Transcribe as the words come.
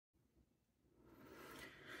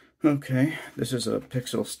Okay, this is a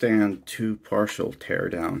Pixel Stand 2 partial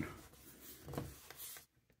teardown.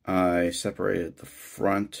 I separated the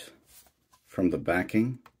front from the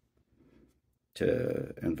backing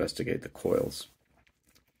to investigate the coils.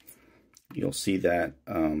 You'll see that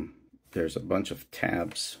there's a bunch of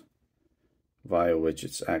tabs via which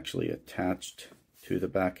it's actually attached to the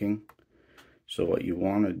backing. So what you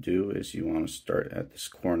want to do is you want to start at this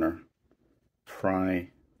corner,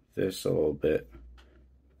 pry this a little bit,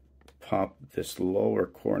 pop this lower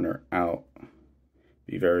corner out.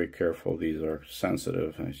 Be very careful, these are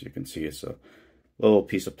sensitive. As you can see, it's a little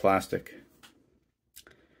piece of plastic.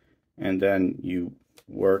 And then you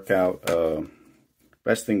work out,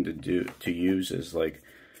 best thing to use is like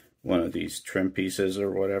one of these trim pieces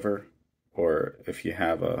or whatever, or if you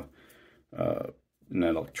have an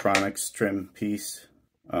electronics trim piece.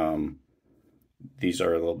 These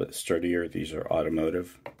are a little bit sturdier, these are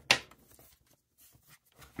automotive.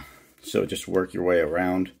 So just work your way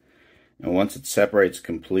around, and once it separates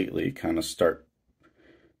completely, kind of start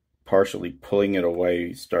partially pulling it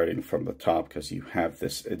away starting from the top, because you have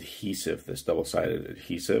this adhesive, this double-sided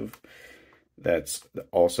adhesive that's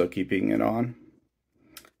also keeping it on.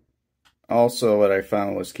 Also, what I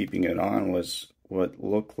found was keeping it on was what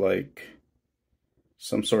looked like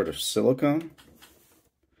some sort of silicone.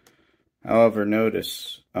 However,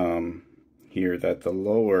 notice here that the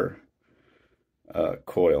lower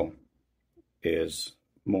coil is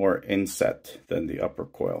more inset than the upper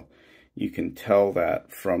coil. You can tell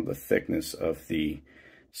that from the thickness of the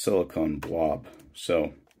silicone blob.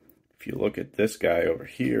 So if you look at this guy over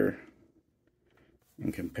here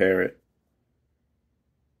and compare it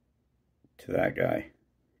to that guy,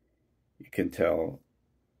 you can tell,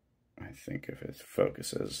 I think if it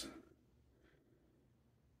focuses,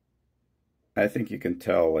 I think you can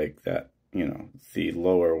tell like that, you know, the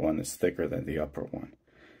lower one is thicker than the upper one.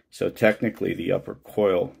 So technically the upper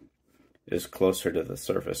coil is closer to the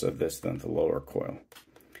surface of this than the lower coil.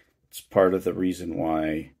 It's part of the reason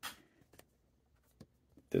why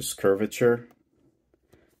this curvature,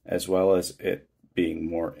 as well as it being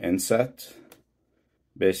more inset,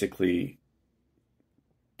 basically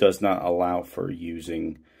does not allow for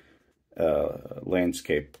using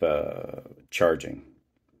landscape charging,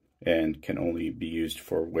 and can only be used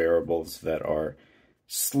for wearables that are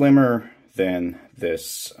slimmer than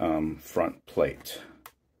this front plate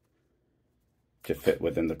to fit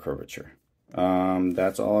within the curvature.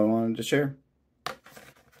 That's all I wanted to share.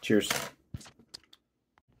 Cheers.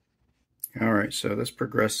 Alright, so this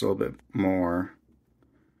progressed a little bit more.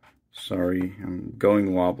 Sorry, I'm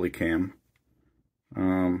going wobbly cam.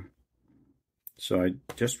 So I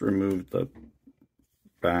just removed the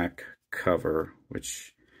back cover,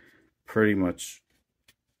 which pretty much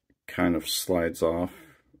kind of slides off.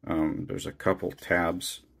 There's a couple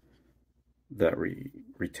tabs that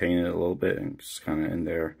retain it a little bit, and it's kind of in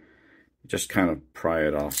there. Just kind of pry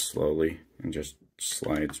it off slowly and just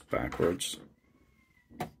slides backwards.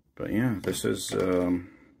 But yeah, this is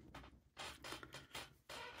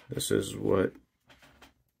what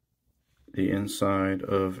the inside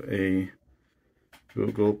of a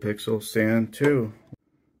Google Pixel Stand 2.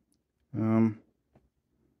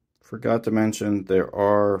 Forgot to mention there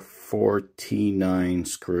are 4 T9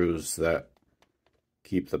 screws that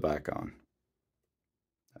keep the back on.